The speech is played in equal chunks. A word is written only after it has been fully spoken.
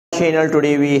channel.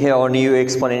 Today we have a new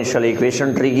exponential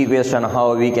equation, tricky question,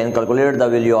 how we can calculate the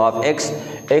value of x.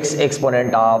 X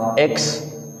exponent of x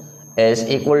is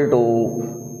equal to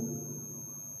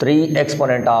 3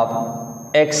 exponent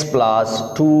of x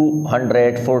plus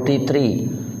 243.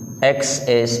 X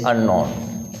is unknown.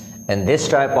 In this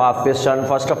type of question,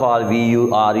 first of all, we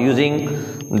are using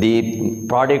the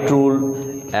product rule,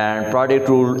 and product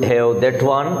rule have that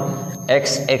one,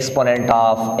 x exponent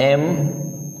of m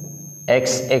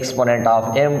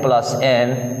plus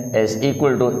n is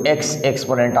equal to x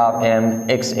exponent of m,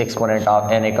 x exponent of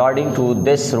n. According to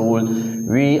this rule,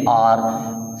 we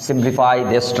are simplify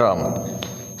this term.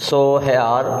 So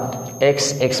here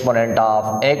x exponent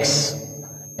of x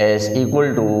is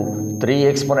equal to 3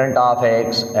 exponent of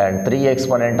x and 3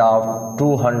 exponent of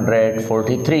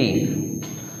 243.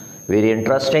 Very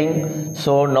interesting.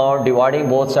 So now dividing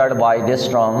both sides by this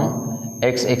term,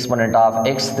 x exponent of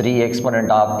x, 3 exponent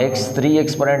of x, 3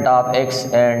 exponent of x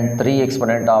and 3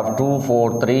 exponent of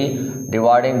 243,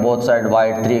 dividing both sides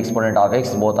by 3 exponent of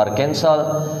x, both are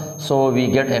cancelled. So we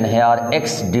get in here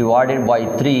x divided by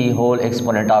 3 whole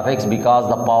exponent of x, because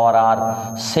the power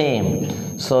are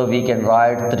same. So we can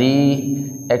write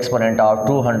 3 exponent of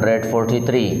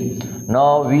 243.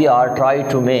 Now we are trying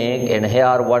to make in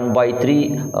here 1 by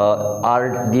 3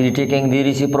 are taking the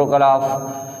reciprocal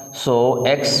of. So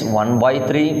x 1 by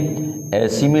 3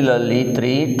 is similarly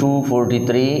 3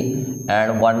 243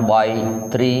 and 1 by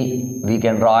 3 we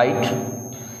can write.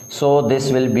 So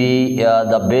this will be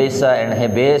the base and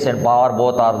power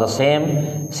both are the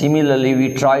same. Similarly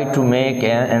we try to make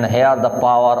and here the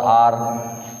power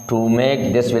are to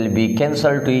make this will be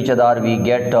cancelled to each other. We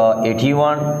get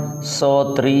 81.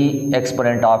 So 3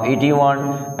 exponent of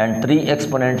 81 and 3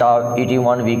 exponent of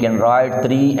 81 we can write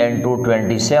 3 into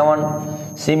 27.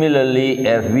 Similarly,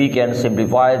 if we can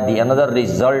simplify the another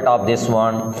result of this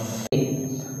one,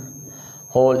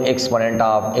 whole exponent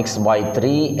of x by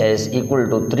 3 is equal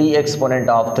to 3 exponent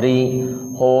of 3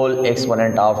 whole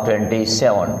exponent of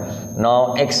 27.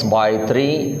 Now x by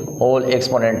 3 whole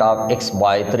exponent of x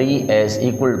by 3 is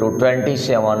equal to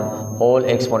 27 whole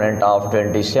exponent of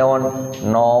 27.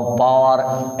 Now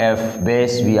power f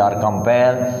base we are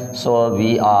compare, so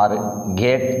we are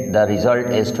get the result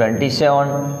is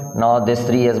 27. Now this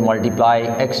 3 is multiply,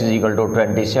 x is equal to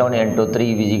 27 into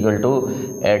 3 is equal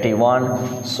to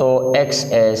 81. So x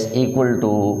is equal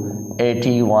to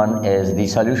 81 is the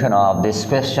solution of this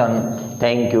question.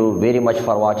 Thank you very much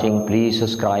for watching. Please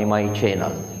subscribe my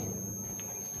channel.